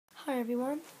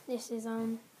everyone, this is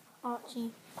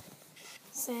Archie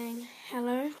saying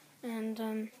hello, and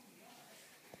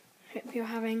hope you're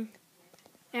having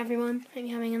a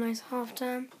nice half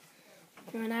term.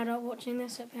 If you're an adult watching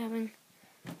this, hope you're having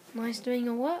nice doing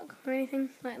your work or anything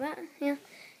like that. Yeah,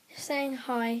 just saying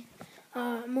hi.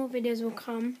 More videos will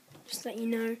come, just let you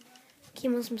know.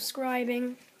 Keep on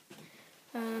subscribing.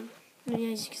 As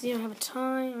you can see, I don't have a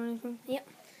time or anything. Yep.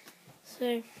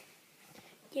 So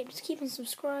yeah, just keep on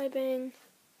subscribing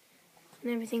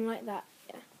and everything like that.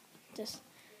 Yeah, just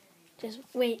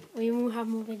wait. We will have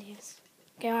more videos.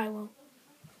 Okay, I will.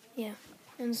 Yeah,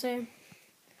 and so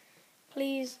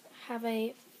please have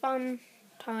a fun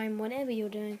time whatever you're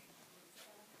doing.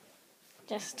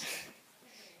 Just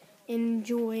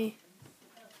enjoy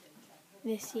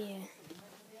this year.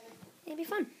 It'll be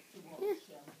fun. Yeah.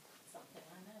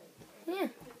 Yeah.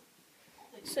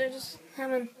 So just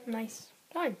have a nice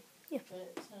time. Yeah.